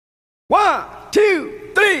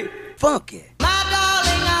funky. My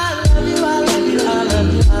darling, I love you, I love you, I love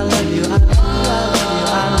you, I love you, I love you, I love you,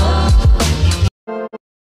 I love you.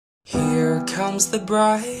 Here comes the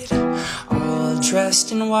bride, all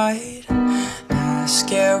dressed in white.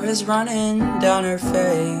 Mascara's running down her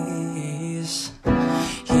face.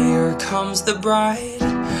 Here comes the bride,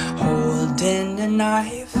 holding a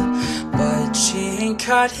knife, but she ain't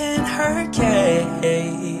cutting her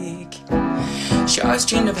cake. She always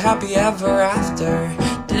dreamed of happy ever after,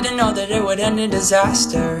 didn't know that it would end in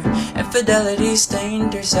disaster. Infidelity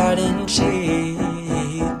stained her satin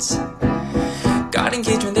sheets. Got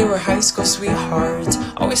engaged when they were high school sweethearts,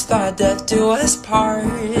 always thought death do us part,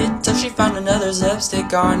 till she found another's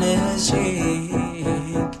lipstick on his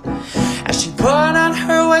cheek. As she put on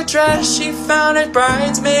her white dress, she found a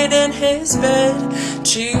bridesmaid in his bed,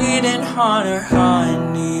 cheating on her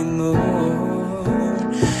honeymoon.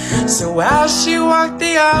 So as she walked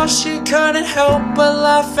the aisle, she couldn't help but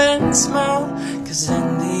laugh and smile, 'cause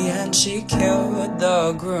in the end she killed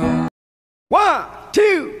the groom. 1,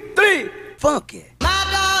 2, 3, funky. My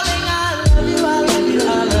darling, I love you, I love you,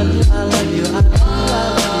 I love you, I love you, I love you.